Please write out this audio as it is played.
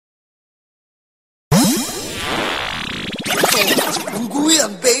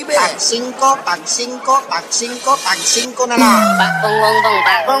5 na lang. Pak bong bong bong,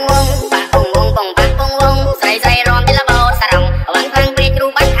 pak bong bong, pak bong bong bong, pak bong bong. Say rôm đi là bò sa rồng, vang vang bê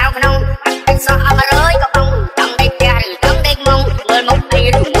tru bách hào khăn ông. Bách so ama rơi có bông, trong đây tia rừng trong đây mông, mời mốc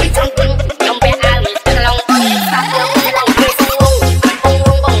đây rừng mũi trong quân, trong bé ao người ta lòng con, sa rồng cái lòng cười sung bông, pak bong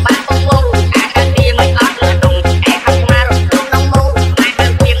bong bong, pak bong bong. Akan dia mới ót lửa đùng, ai học ma rồi luôn nông mông, mai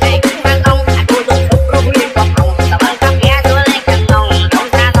hàng quyền đây cũng mang ông, đua đua khúc rung liên bọc ông, ta vang cam ghé đua lên chân ngông, trong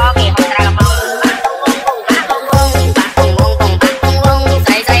ra to kỳ hồng ra bông.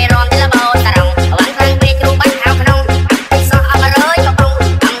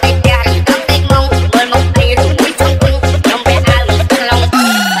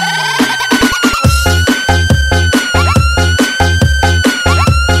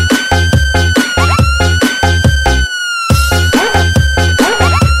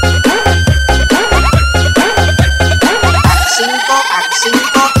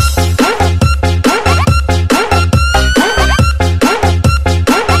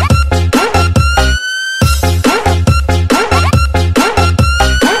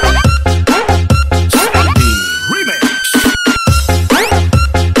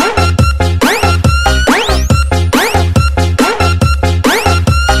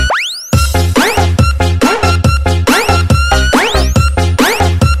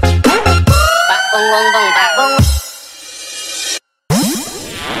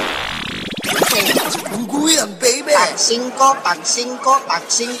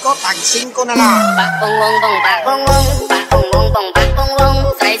 Pak 5 na lang. Pak bong bong bong, pak bong bong, pak bong bong bong, pak bong bong.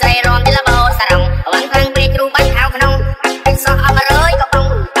 Say rôm đi là bò sa rồng, vang vang bê tru bách hào khăn ông. Bách so ama rơi có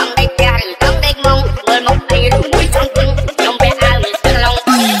bông, trong đây tia rừng trong đây mông, mời mốc đây rừng mũi trong quân, trong bé ao người ta lòng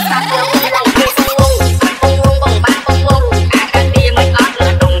con, sa rồng cái lòng cười sung bông, pak bong bong bong, pak bong bong. Akan dia mới ót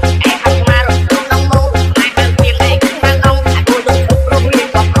lửa đùng, ai học ma rồi luôn nông mông, mai hàng quyền đây cũng mang ông, đua đua khúc rung liên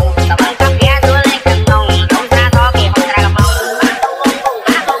bọc ông, ta vang cam ghé đua lên chân ngông, trong ra to kỳ hồng ra bông.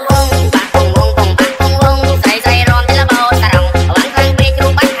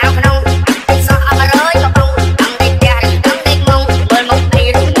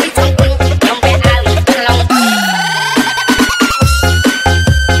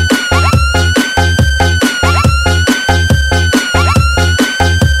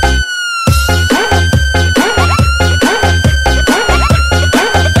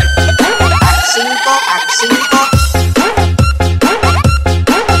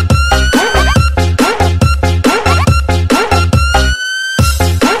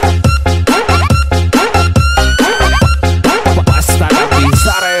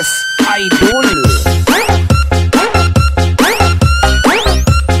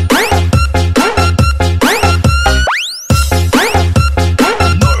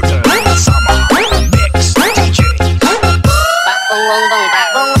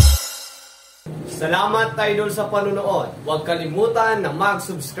 Salamat idol sa panunood. Huwag kalimutan na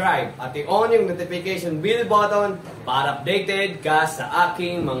mag-subscribe at i-on yung notification bell button para updated ka sa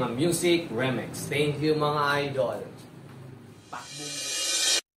aking mga music remix. Thank you mga idol.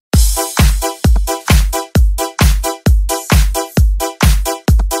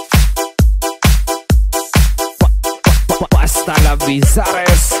 Basta la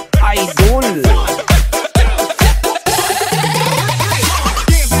Bizares Idol.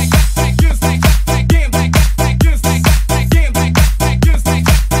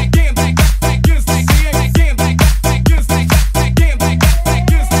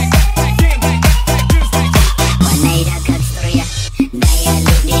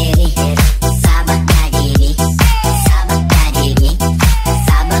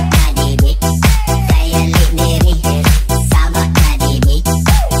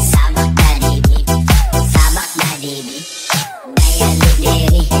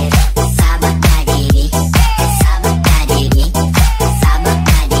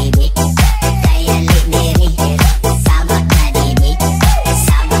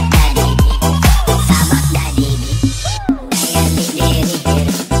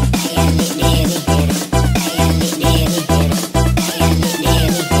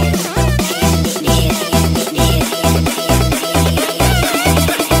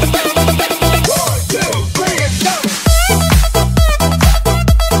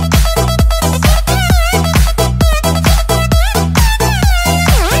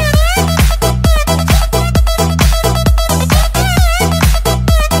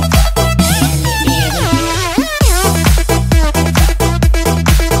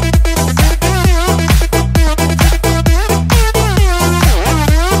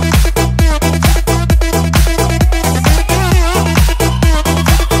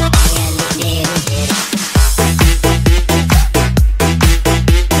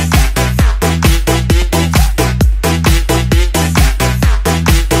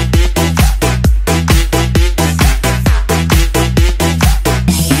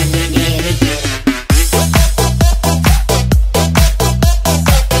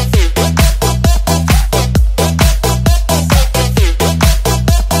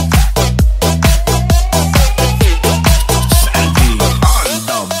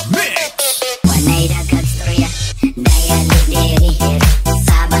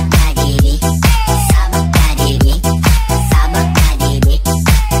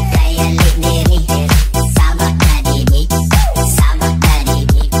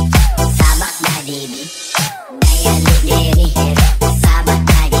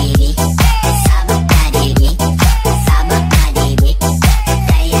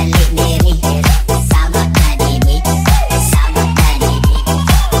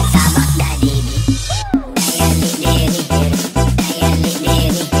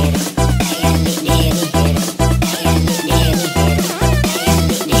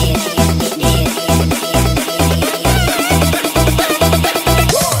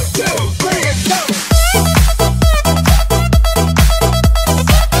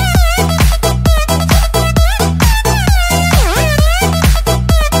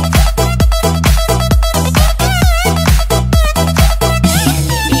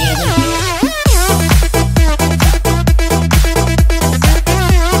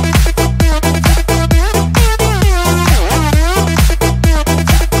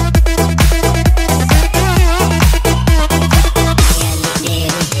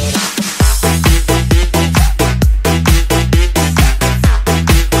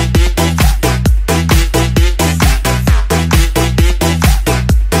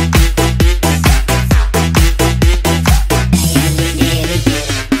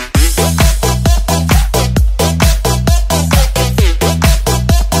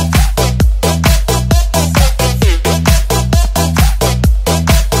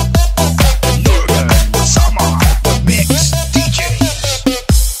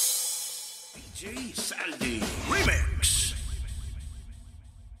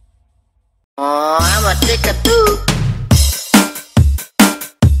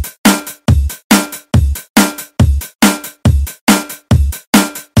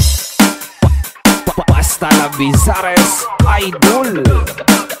 Vizares Idol.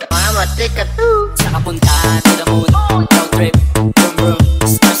 Mama, take a two. Sa kapunta to the moon. Road trip, vroom vroom,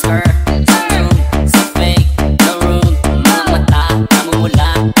 skr skr. Zoom, sa fake, no room. Mga mata,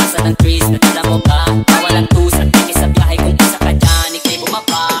 namumula. Asa ng trees, natala mo ba? Walang tusan, tiki sa biyahe. Kung isa ka dyan, ikay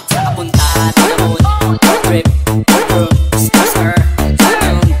bumaba. Sa kapunta to the moon. Road trip, vroom vroom, skr skr.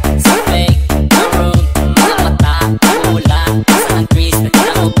 Zoom, sa fake, no room. Mga mata, namumula. Asa ng trees,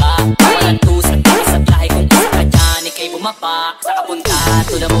 natala mo ba? Walang tusan, tiki sa biyahe. Kung isa ka dyan, ikay bumaba. Sa kapunta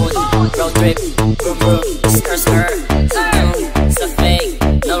to the moon. Road trip, vroom vroom, skr skr. Zoom, sa fake,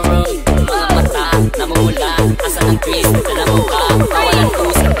 no room. Mga mata, namumula. Asa ng trees, natala mo ba? Walang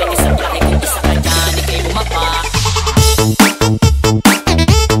tusan, tiki sa biyahe. Kung isa ka dyan, ikay bumaba.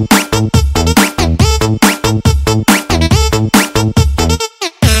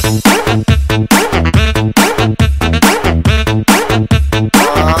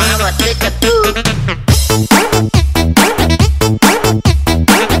 Mama, take a two.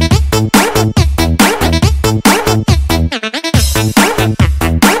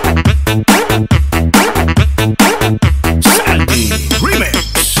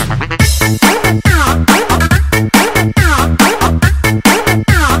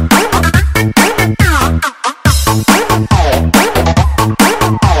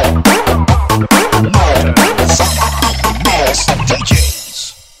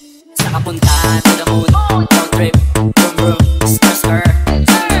 Sa kapunta to the moon. Road trip, vroom vroom, skr skr.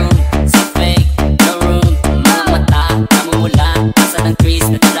 Zoom, sa fake, no room. Mga mata, namumula. Asa ng trees,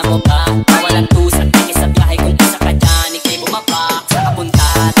 natala mo ba? Walang tusan, tiki sa biyahe. Kung isa ka dyan, ikay bumaba. Sa kapunta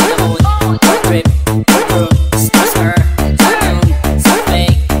to the moon. Road trip, vroom vroom, skr skr. Zoom, sa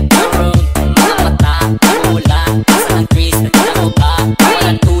fake, no room. Mga mata, namumula. Asa ng trees, natala mo ba?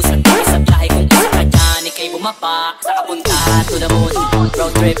 Walang tusan, tiki sa biyahe. Kung isa ka dyan, ikay bumaba. Sa kapunta to the moon.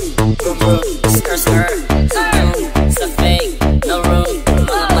 Road trip, vroom vroom, skr skr. Zoom, sa fake, no room.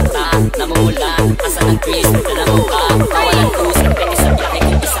 Mga mata, namumula. Asa ng trees, natala mo ba? Walang tusan, tiki sa biyahe.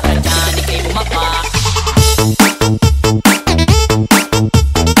 Kung isa ka dyan, ikay bumaba.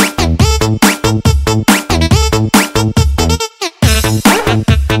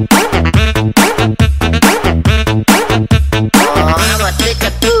 Mama, take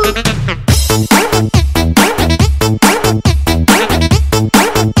a two.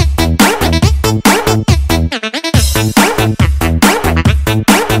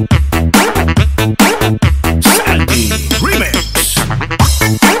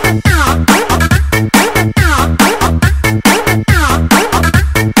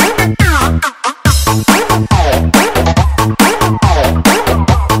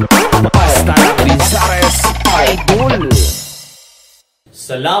 Basta la Vizares Idol.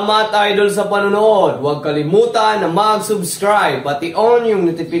 Salamat idol sa panonood. Huwag kalimutan na mag-subscribe at i-on yung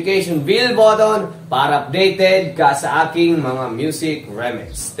notification bell button para updated ka sa aking mga music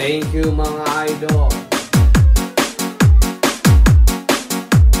remix. Thank you mga idol.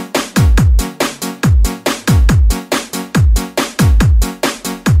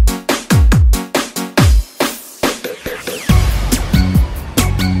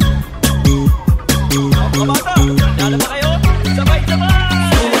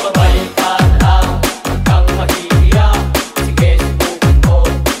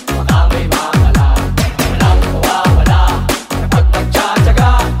 Kapag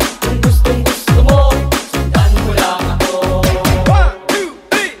nagtsatsaga, kung gustong gusto mo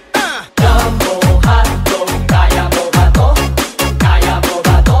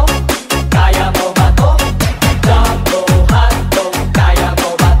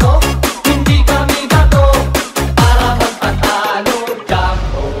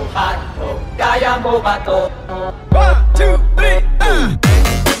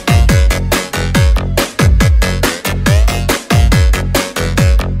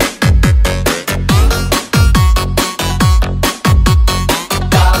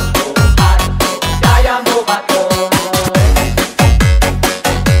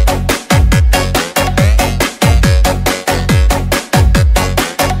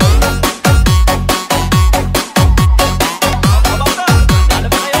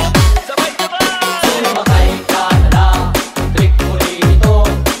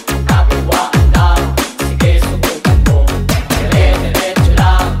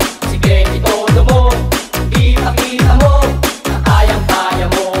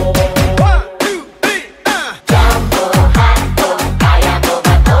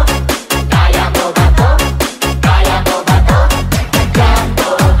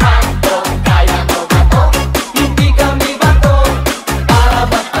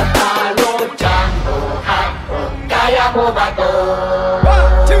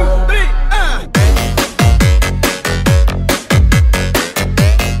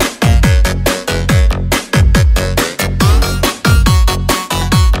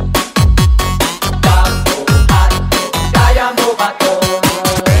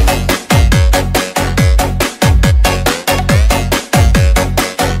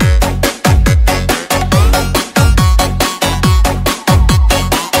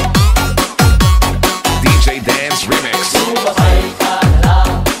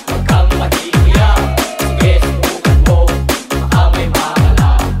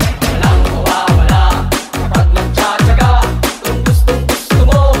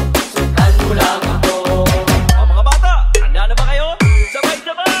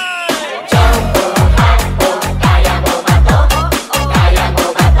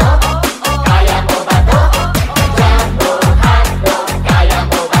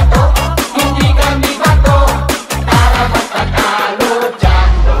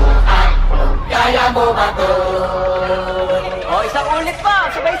mo ba to? O, isang ulit pa.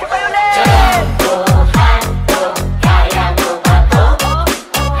 Sabay-sabay ulit. Tsampuhan to, kaya mo ba to?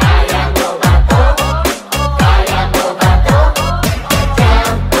 Kaya mo ba to? Kaya mo ba to?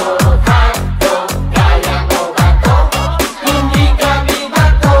 Tsampuhan to, kaya mo ba to? Hindi kami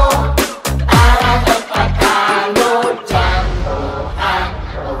bato para magpatalo. Tsampuhan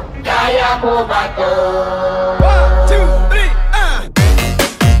to, kaya mo ba to?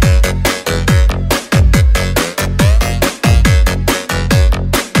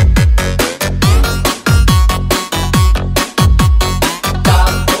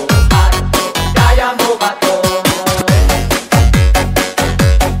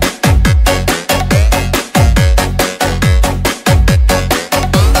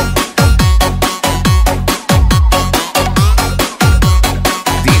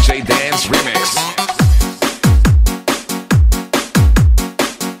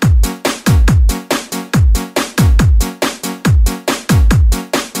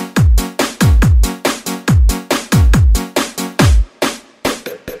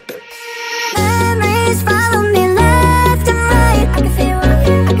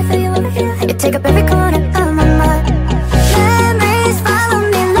 Take up every corner of my mind. Memories follow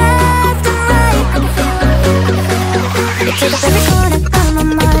me left and right. You take up every corner of my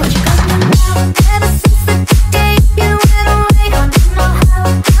mind. Ever since the day you went away, I don't know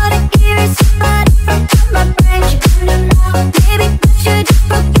how to erase somebody from my brain. Maybe I should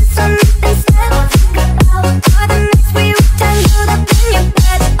focus on it instead. Think about all the nights we were tangled up in your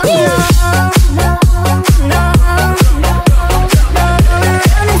bed. Oh no, no, no, no.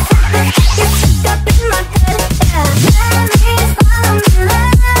 Up in my head, yeah. Memories follow me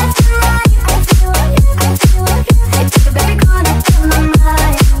left and right. I feel like you take up every corner of my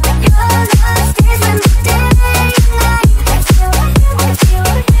mind. Your love stays with me day and night. I feel like you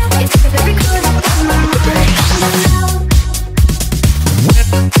take up every corner of my mind.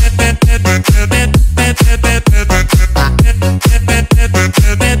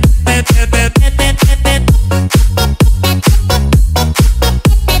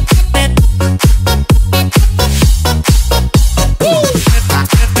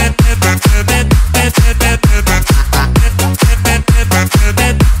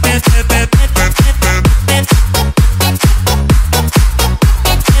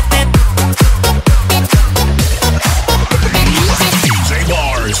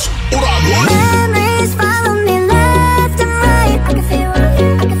 Memories follow me left and right. I can feel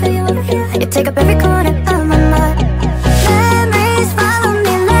you take up every corner of my mind. Memories follow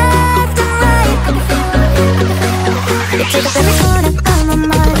me left and right. I can feel you take up every corner of my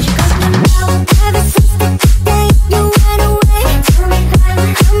mind. Ever since the day you went away, tell me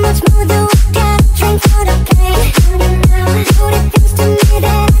how much more do I gotta drink for the pain? Do the things to me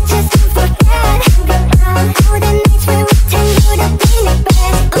that I just can't forget. All the nights we were tangled up in your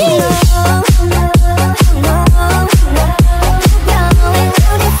bed. Oh no, no, no,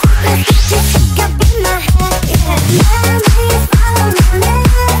 just stuck up in my head, yeah. Memories follow me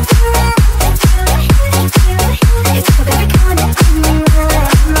left and right. It's every corner of my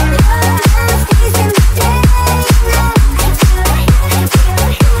mind. Love stays in the day and night.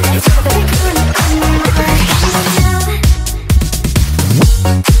 It's every corner of my mind.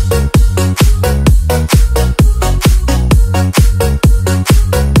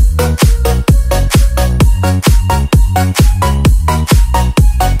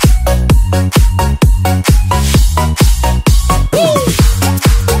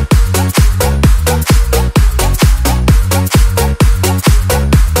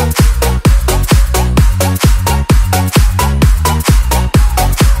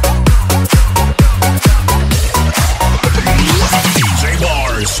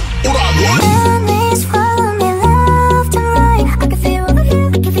 Memories follow me left and right. I can feel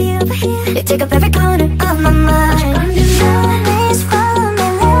you take up every corner of my mind. Memories follow me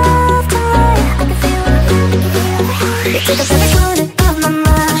left and right. I can feel you take up every corner of my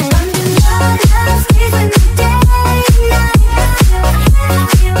mind. Love stays with me day and night.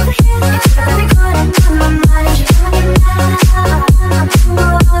 You take up every corner of my mind. You take up every corner of my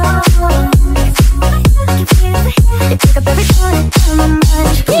mind.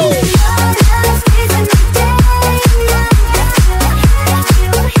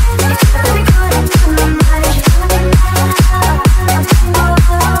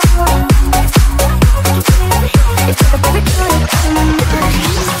 It's like a baby girl.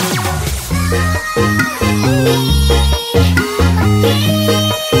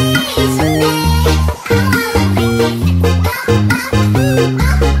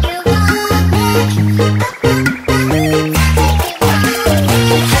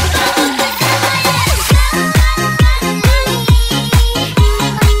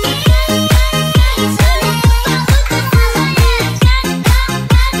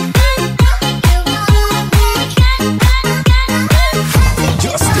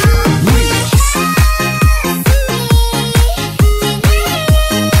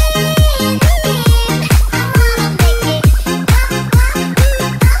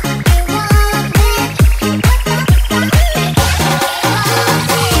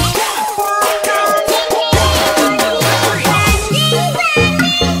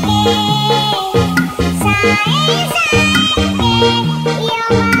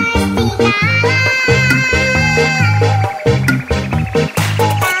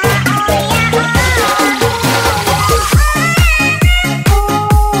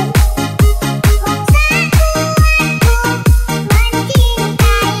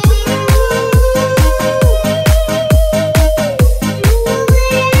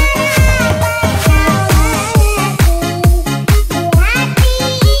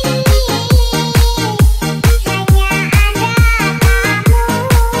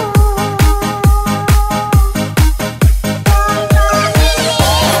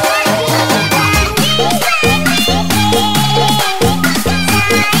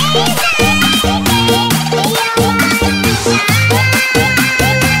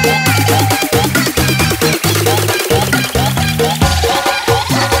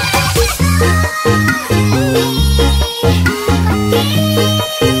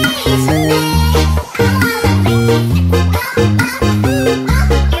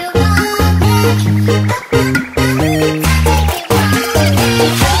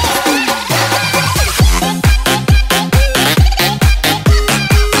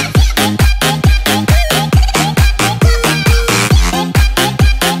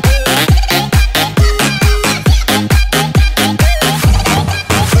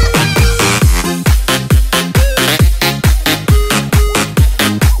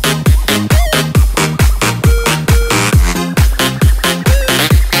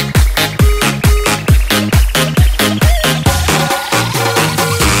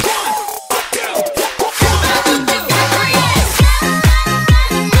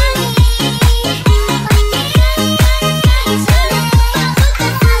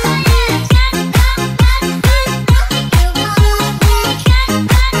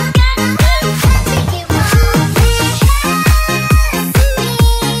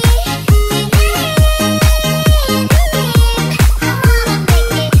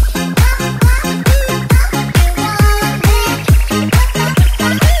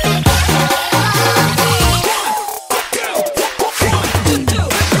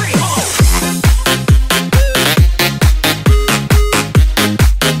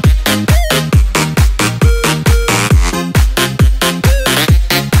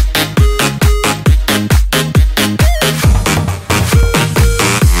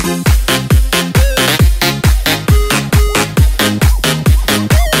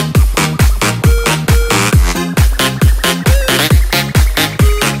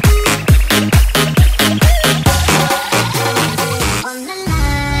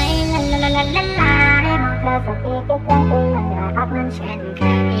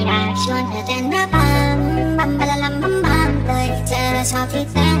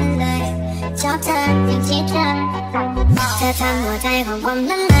 ชอบเธออย่างที่เธอทำหัวใจของผม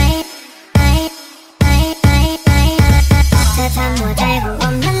ละลายเธอทำหัวใจของผ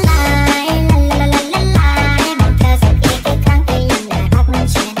มละลายละลายบอกเธอสักอีกกี่ครั้งก็ยังได้พักมัน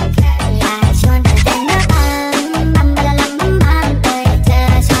เช่นเคยอยากชวนเธอเต้นระบำบัมบะละลัมบัมบัมเลยเธอ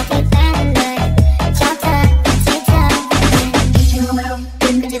ชอบที่เต้นเลยชอบเธอที่เธอเป็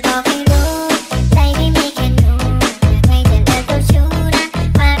นก็จะบอกให้รู้ใจที่มีแค่หนูไม่จะเลิกเจ้าชู้นะ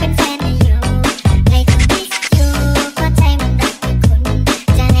มาเป็นแฟนให้อยู่ให้คนที่อยู่เพราะใจมันรักคุณ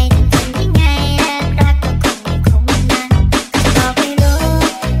จะให้ทำยังไงรักก็คงไม่คุ้มนะจะบอกให้รู้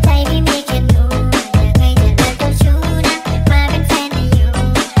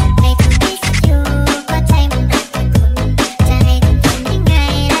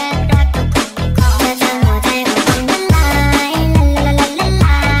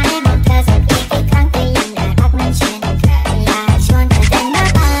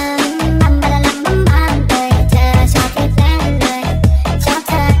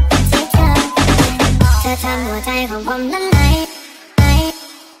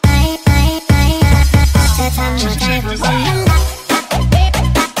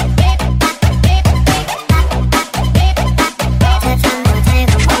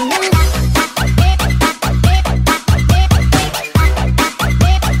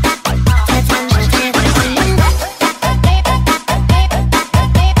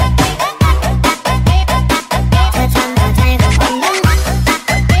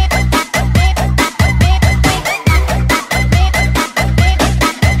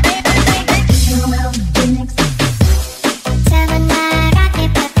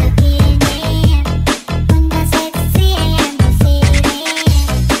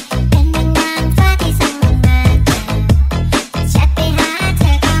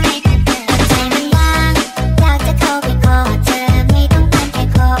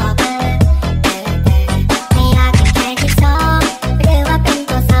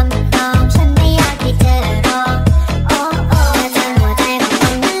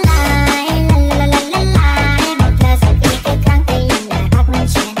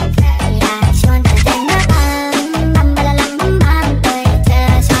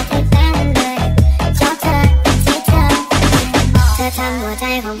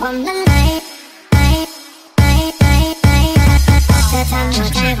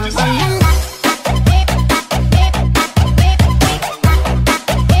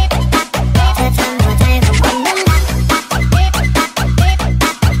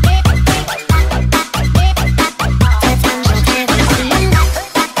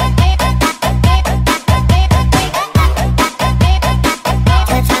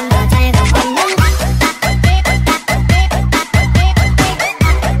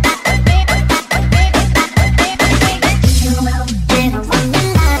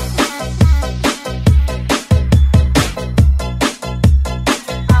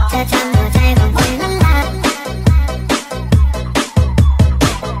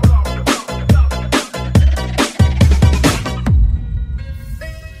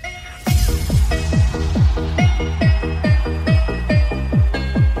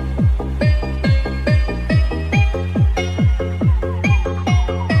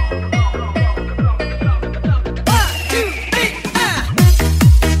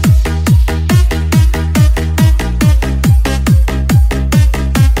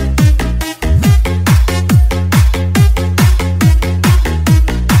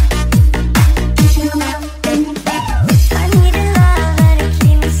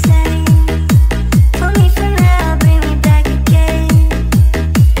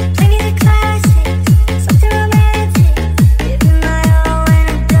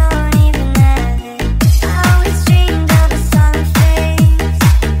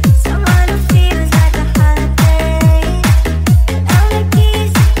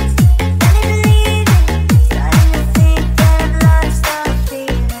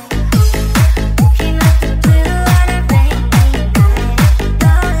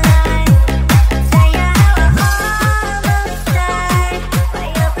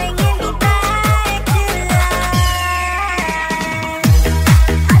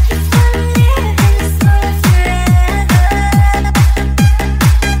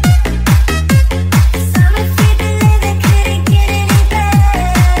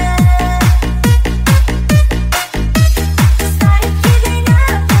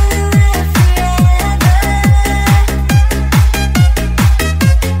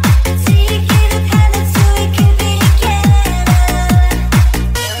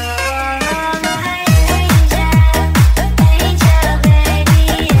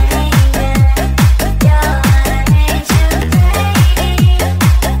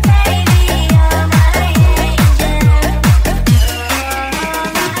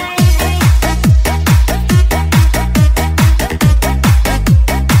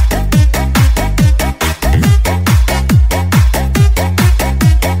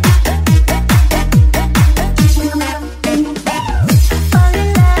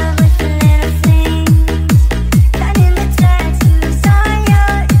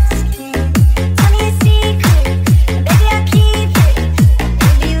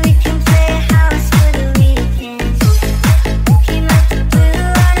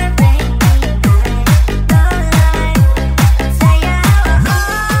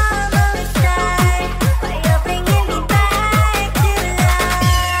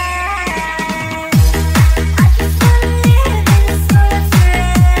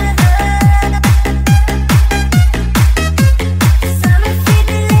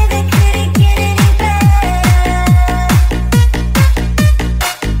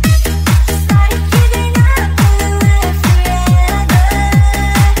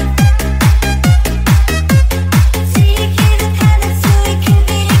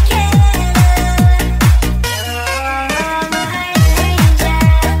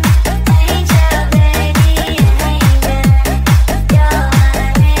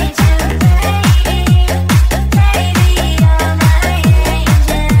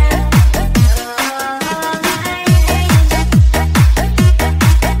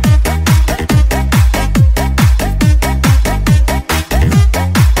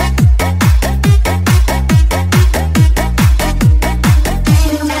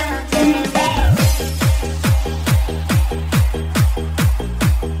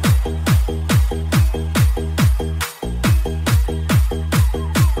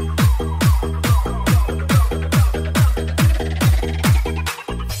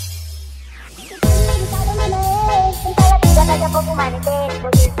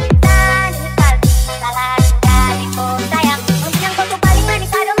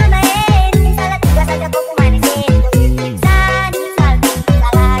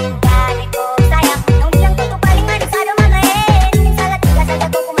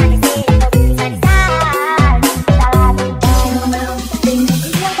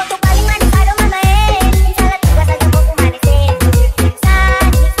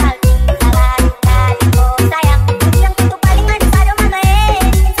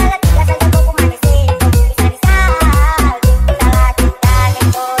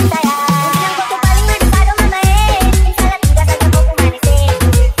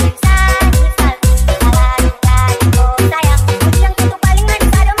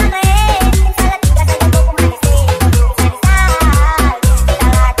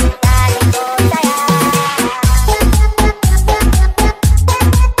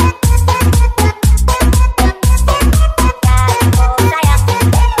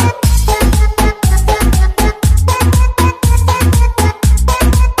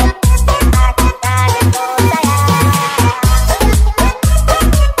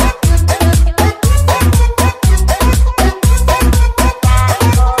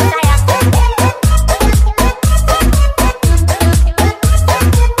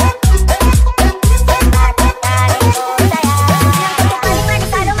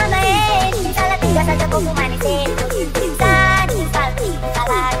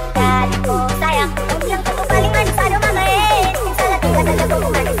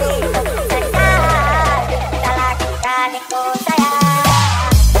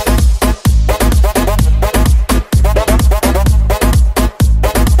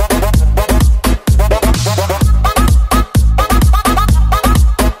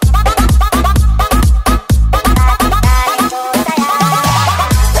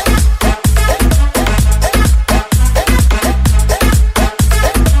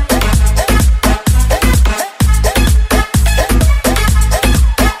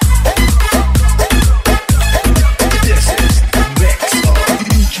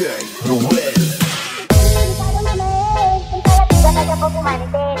ko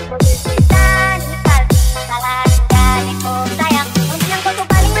pumanitin. Pagkisisan, salting, salat, galit ko, sayang. Ang bilang ko to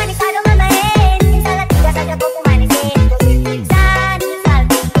paling manisado mamahin. Minsan at tigas agad ko pumanitin. Pagkisisan,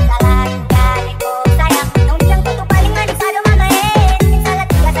 salting, salat, galit ko, sayang. Ang bilang ko to paling manisado mamahin. Minsan at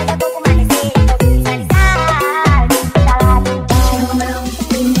tigas agad ko pumanitin. Pagkisisan, salting, salat, galit ko, sayang.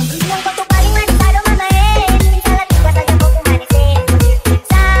 Ang bilang ko to paling manisado mamahin. Minsan at tigas agad ko pumanitin.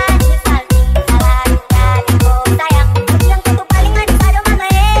 Pagkisisan, salting, salat, galit ko, sayang. Ang bilang ko to paling manisado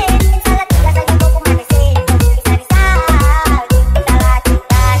mamahin. Minsan at tigas agad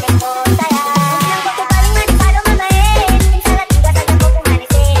ko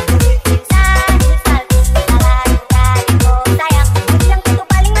pumanitin. Pagkisisan, salting, salat, galit ko, sayang. Ang bilang ko to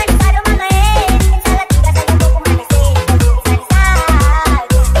paling manisado mamahin. Minsan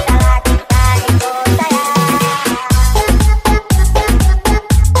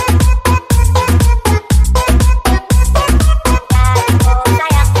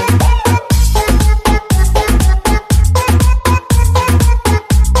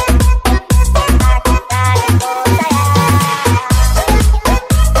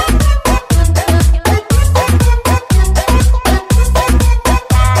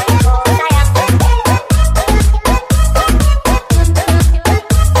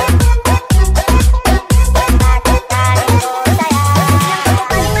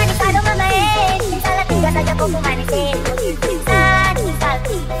at tigas agad ko pumanitin. Pagkisisan,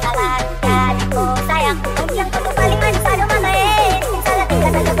 salting, salat, galit ko, sayang. Ang bilang ko to paling manisado mamahin. Minsan at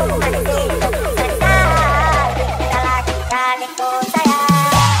tigas agad ko pumanitin. Pagkisisan, salting, salat, galit ko,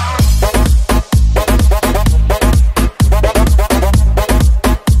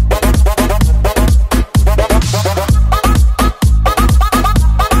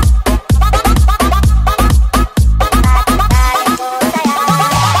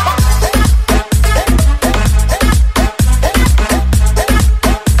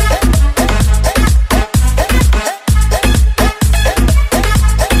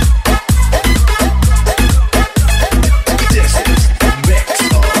 This is the mix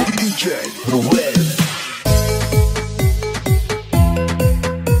of DJ Rowel.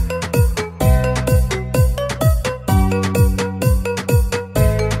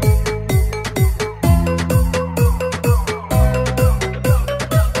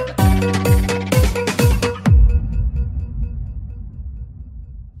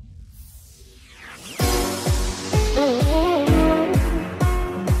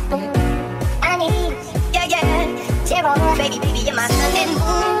 Baby, baby, you're my sun and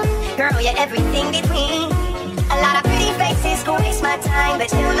moon. Girl, you're everything between. A lot of pretty faces go waste my time,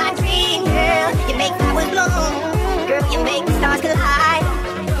 but you're my dream, girl. You make flowers bloom. Girl, you make the stars collide.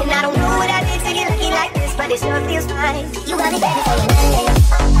 And I don't know what I did to get lucky like this, but it sure feels right. You got me begging for your money.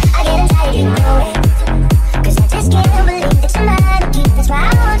 I get anxiety, you know it. Cause I just can't believe that you're mine. Keep this why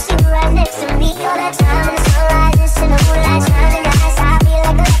I want you right next to me all the time. When the sun rises and the moonlight shining eyes, I feel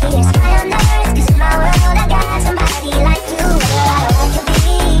like the luckiest guy on earth. Cause in my world I got somebody like you. Girl, I don't want to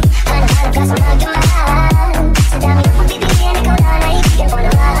be. I know how to got some of your mind. So tell me what baby, and it go down. I ain't thinking for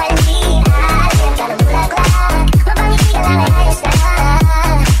the ride like me. I can't try to move like that. My body feel like I used to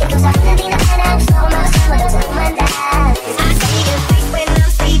have. It goes up in the night, I'm so much summer, those are my dad. I see your face when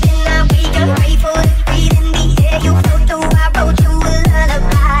I'm sleeping. I wake up grateful to breathe in the air you float through. I wrote you a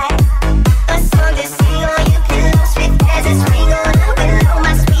lullaby, a song to sing on your pillow, sweet as a string on a willow.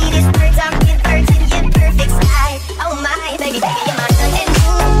 My sweetest words are with birds in your perfect sky. Oh my baby, baby, you're my sun and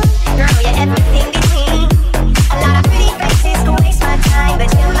moon. Girl, you're everything between. A lot of pretty faces go waste my time, but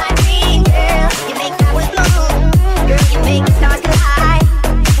you're my dream, girl. You make flowers bloom. Girl, you make the stars collide.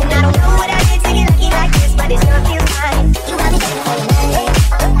 And I don't know what I did to get lucky like this, but it sure feels right. You got me begging for your money.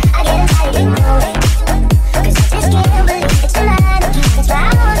 I get anxiety, you know it. Cause I just can't believe that you're mine. Keep this why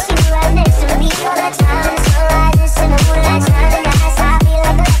I want you right next to me all the time. When the sun rises and the moonlight shining eyes, I feel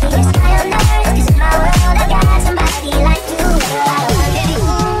like the luckiest guy on earth. Cause in my world I got somebody like you. Girl, I don't want any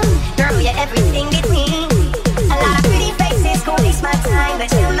moon. Girl, you're everything between. A lot of pretty faces go waste my time, but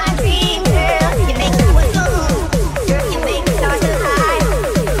you're my dream, girl. You make flowers bloom. Girl, you make the stars collide.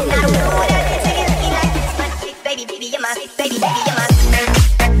 And I don't know what I did to get lucky like this, but baby, baby, you're my baby, baby, you're my.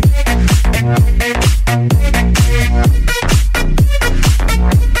 Baby,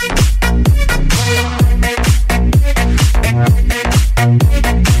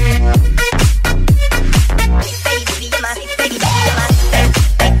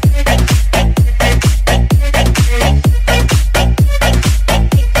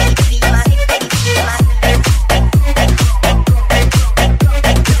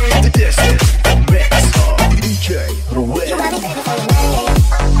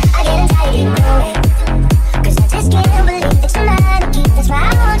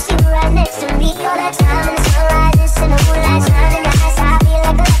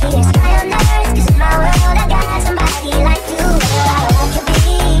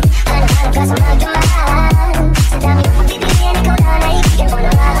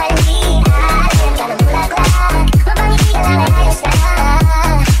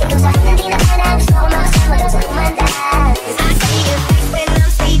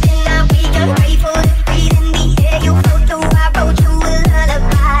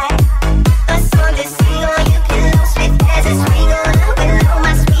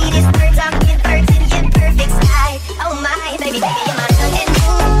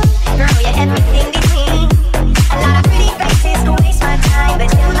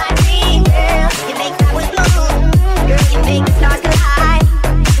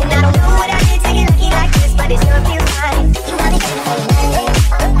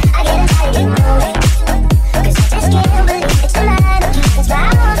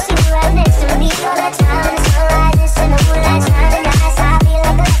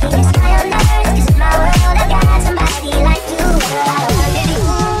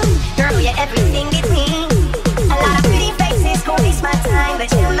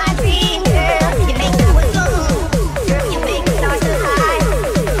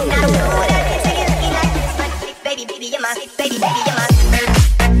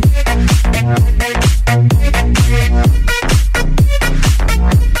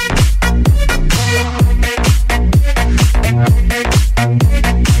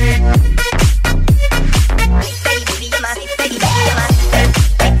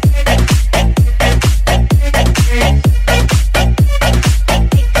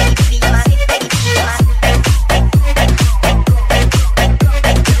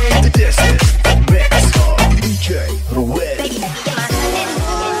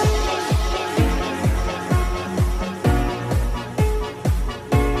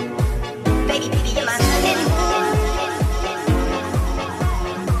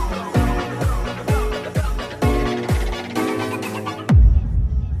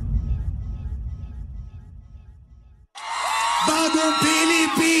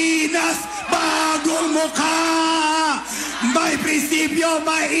 Pilipinas, bagong mukha. May prinsipyo,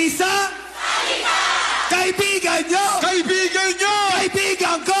 may isa. Kaibigan nyo! Kaibigan nyo!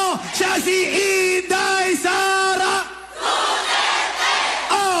 Kaibigan ko, siya si Inday Sara!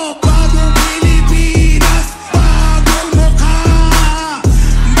 Oh, bagong Pilipinas, bagong mukha.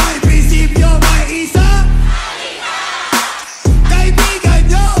 May prinsipyo, may isa. Kaibigan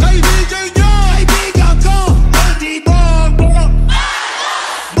nyo! Kaibigan nyo! Kaibigan ko, hindi bombtek!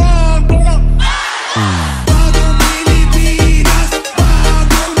 Bombtek! Bagong Pilipinas,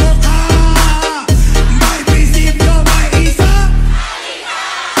 bagong mukha. May prinsipyo, may isa.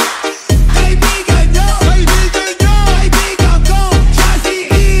 Kaibigan nyo! Kaibigan nyo!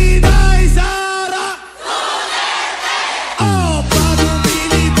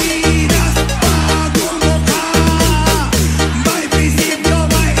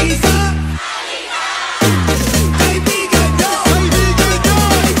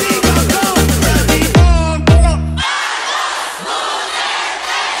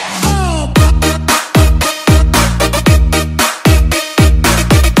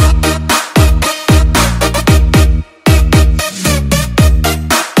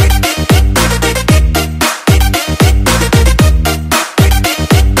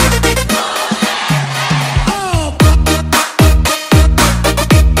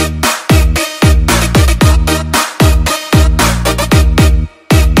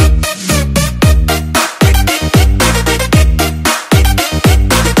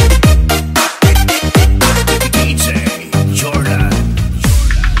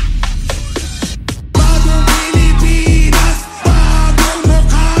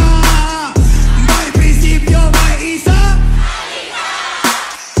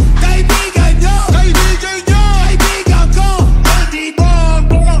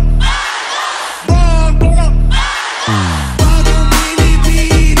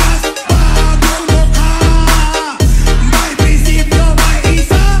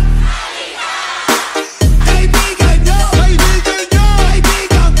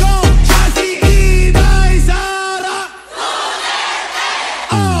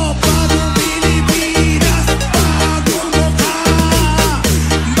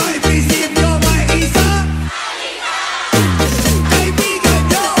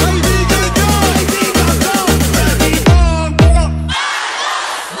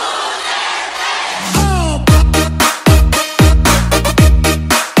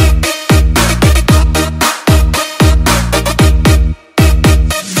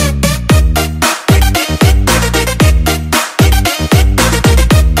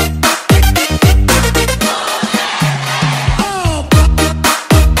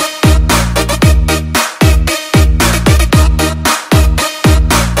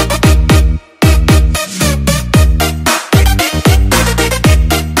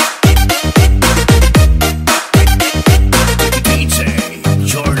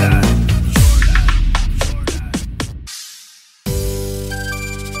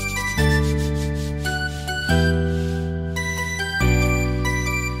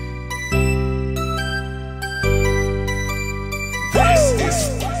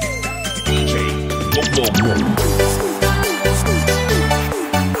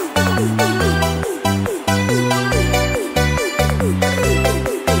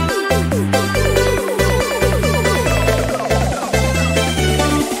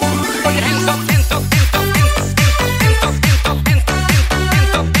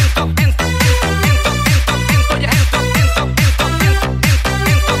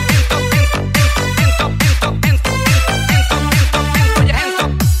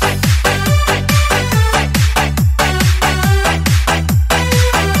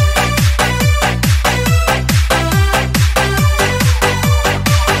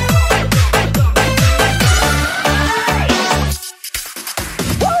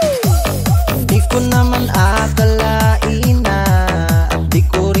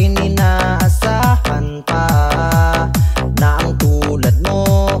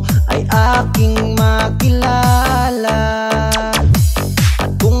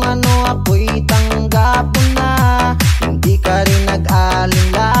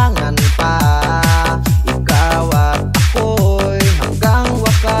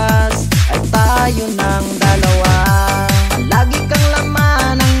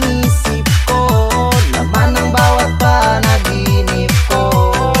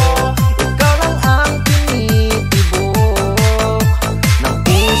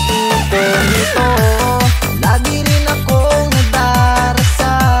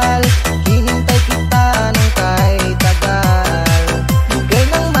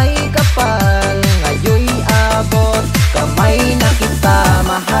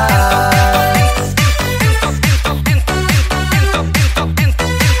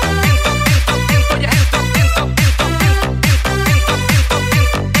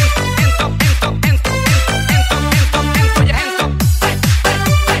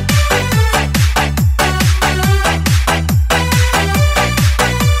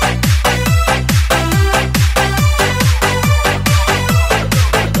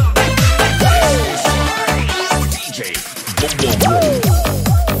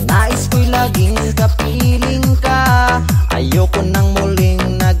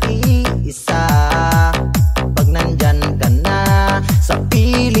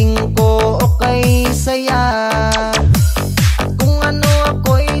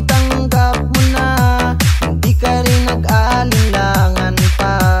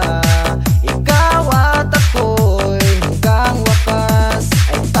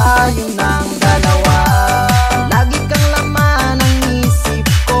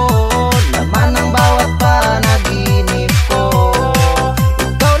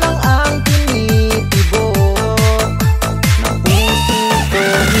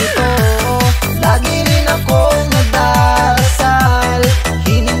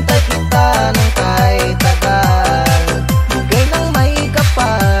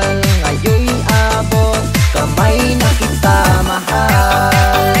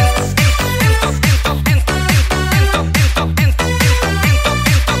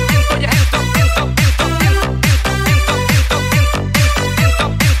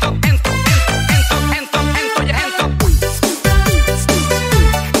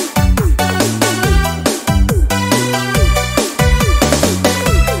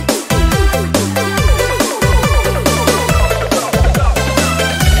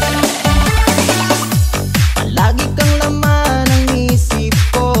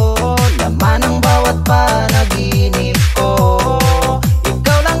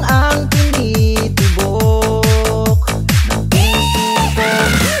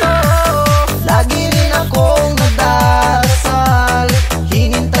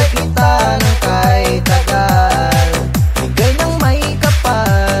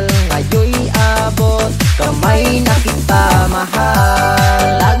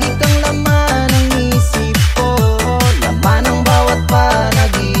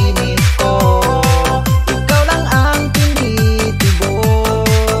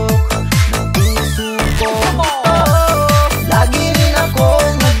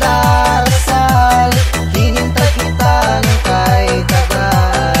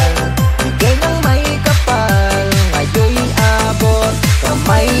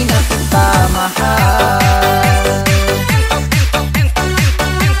 kamay na kita mahal.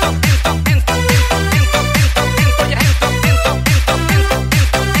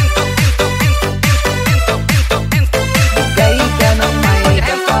 Bigay ka ng may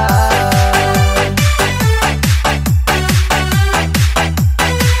kapal.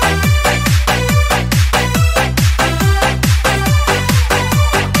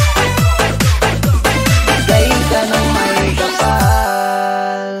 Bigay ka ng may kapal.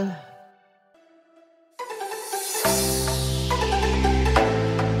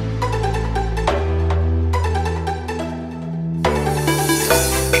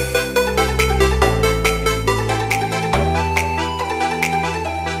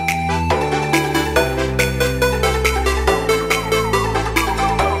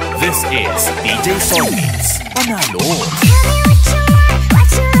 This is DJ Solbeats Panalo.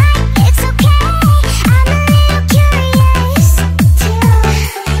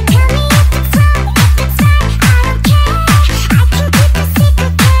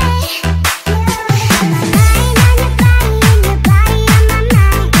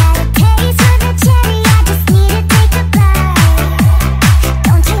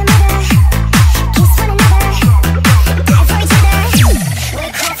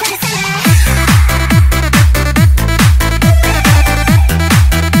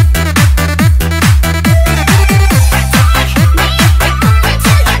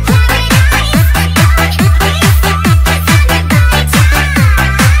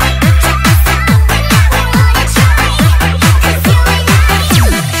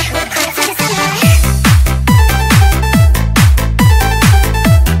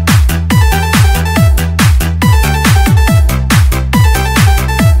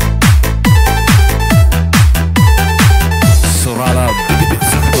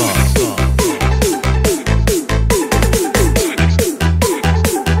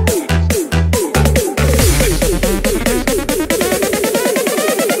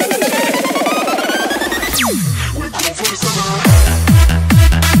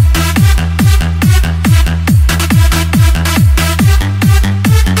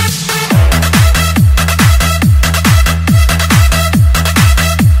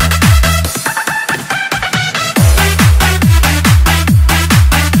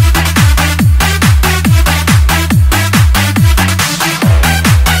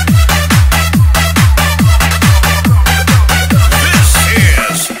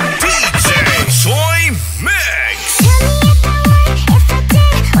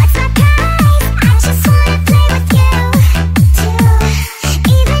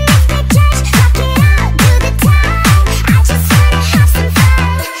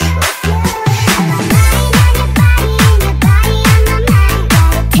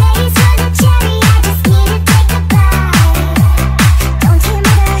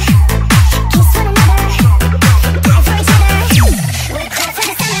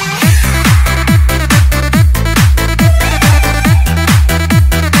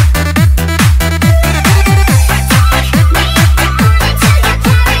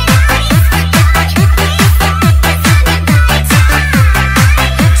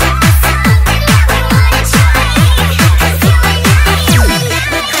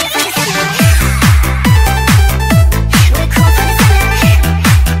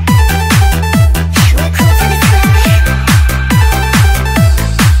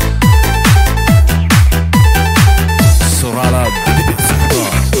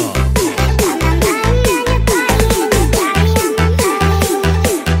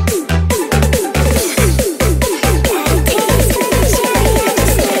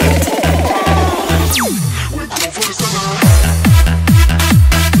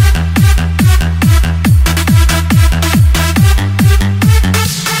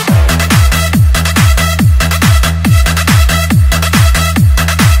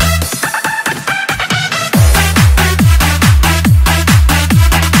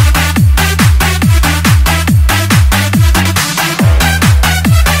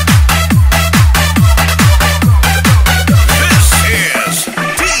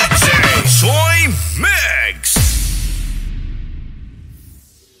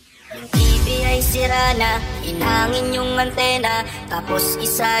 Inhangin yung antena, tapos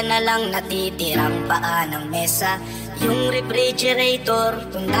isa na lang natitirang paa ng mesa. Yung refrigerator,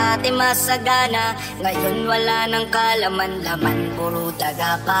 kung dati masagana, ngayon wala nang kalaman-laman, puro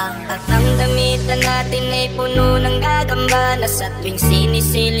daga pa. At ang damitan natin ay puno ng gagamba, na sa tuwing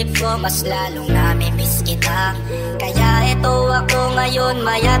sinisilip ko, mas lalong namimiss kita. Kaya eto ako ngayon,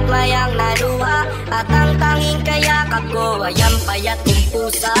 maya't mayang naluha, at ang tanging kayakap ko ay ang payat ng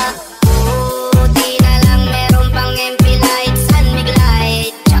pusa. Di na lang meron pang MP lights and miglight.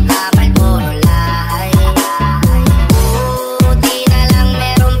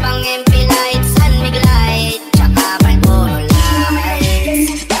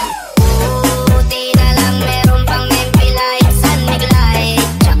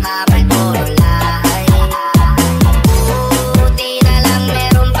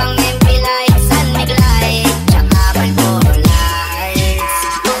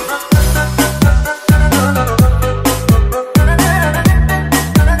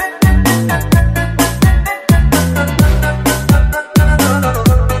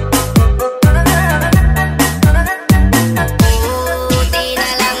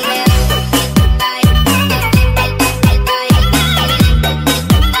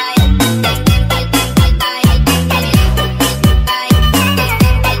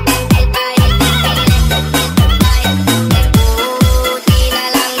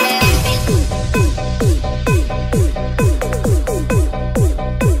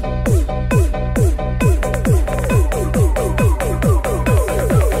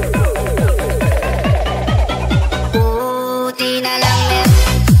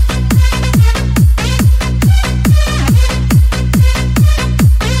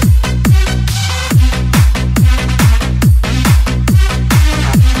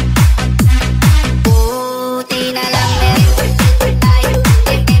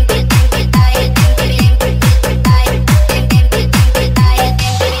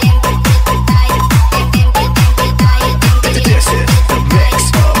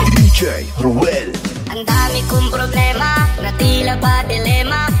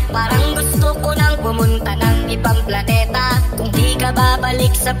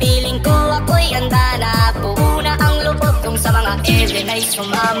 sa piling ko ako'y handa na. Puuna ang loob kong sa mga every night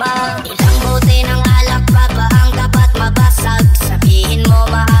sumama. Ilang bote ng alak pa ba ang dapat mabasag?